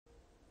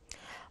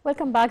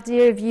Welcome back,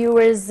 dear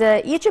viewers.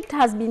 Egypt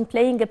has been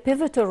playing a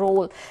pivotal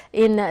role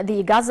in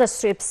the Gaza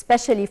Strip,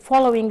 especially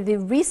following the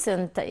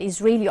recent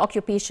Israeli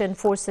occupation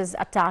forces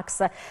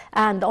attacks.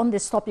 And on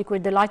this topic, we're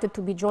delighted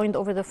to be joined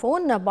over the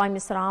phone by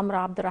Mr. Amr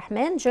Abdel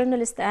Rahman,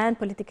 journalist and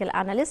political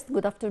analyst.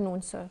 Good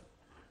afternoon, sir.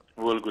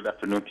 Well, good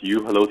afternoon to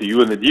you. Hello to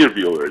you and the dear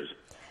viewers.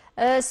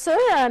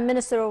 Sir,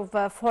 Minister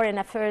of Foreign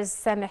Affairs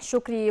Sameh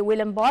Shoukry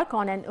will embark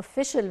on an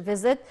official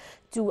visit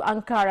to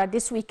Ankara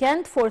this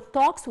weekend for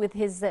talks with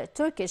his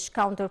Turkish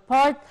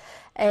counterpart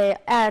on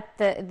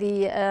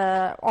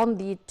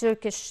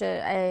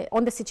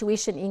the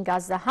situation in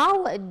Gaza.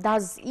 How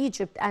does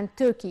Egypt and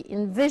Turkey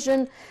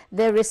envision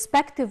their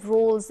respective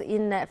roles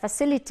in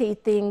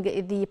facilitating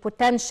the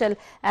potential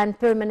and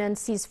permanent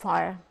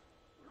ceasefire?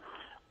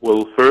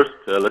 Well, first,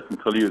 let me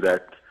tell you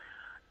that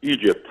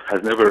Egypt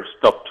has never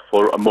stopped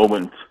for a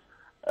moment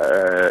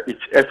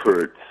its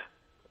efforts,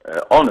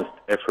 honest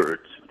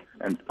efforts,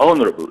 and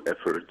honorable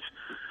efforts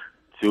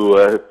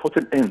to put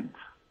an end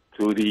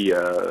to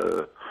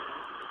the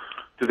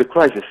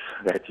crisis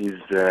that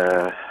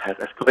has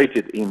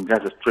escalated in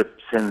Gaza Strip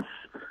since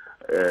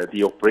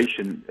the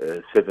Operation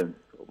 7th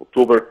of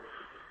October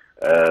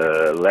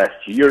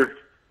last year,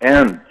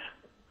 and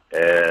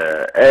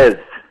as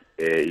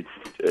it's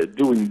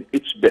doing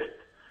its best,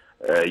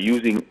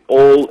 using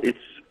all its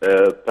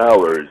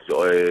powers,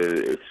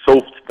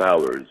 soft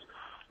powers,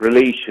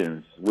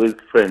 relations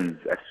with friends,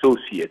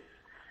 associates,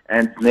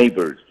 and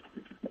neighbors,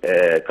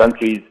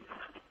 countries,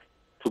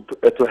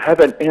 to have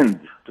an end,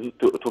 to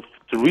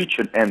reach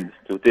an end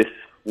to this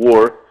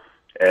war,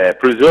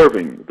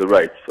 preserving the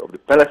rights of the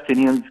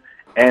Palestinians,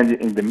 and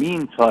in the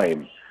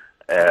meantime,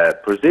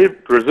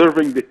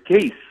 preserving the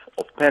case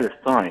of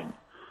Palestine,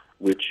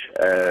 which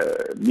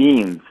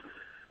means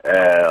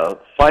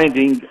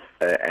finding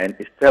and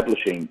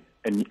establishing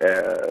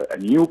a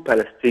new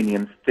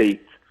Palestinian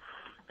state.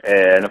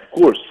 And of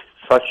course,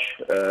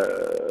 such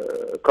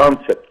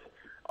concepts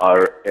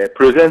are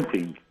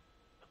presenting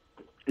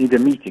in the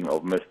meeting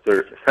of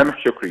Mr. Sameh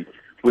Shoukry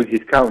with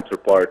his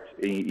counterpart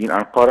in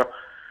Ankara.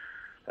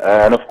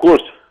 And of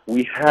course,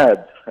 we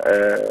had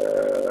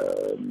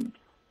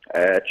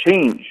a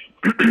change,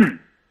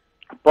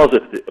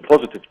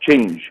 positive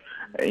change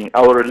in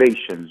our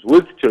relations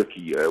with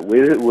Turkey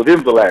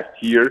within the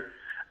last year,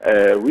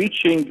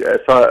 reaching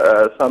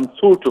some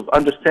sort of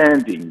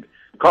understanding,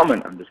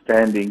 common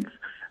understandings,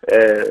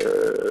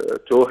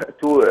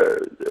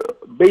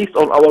 based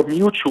on our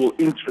mutual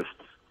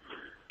interests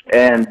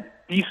and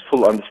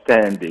peaceful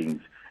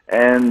understandings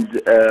and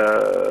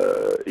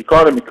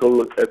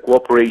economical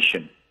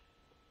cooperation.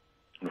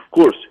 Of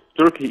course,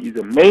 Turkey is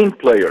a main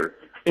player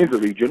in the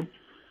region.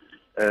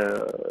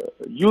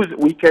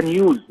 We can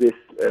use this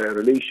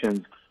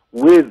relations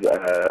with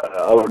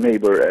our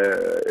neighbor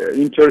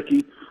in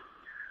Turkey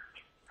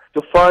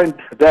to find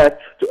that,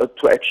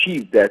 to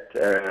achieve that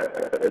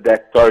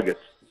target.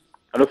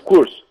 And of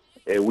course,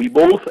 we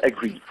both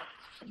agree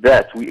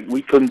that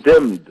we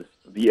condemned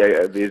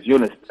the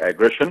Zionist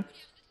aggression,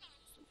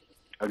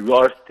 and we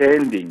are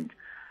standing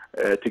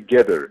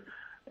together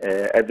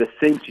at the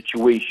same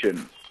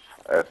situation,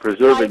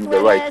 preserving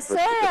the rights.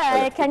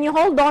 Sir, can you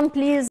hold on,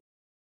 please?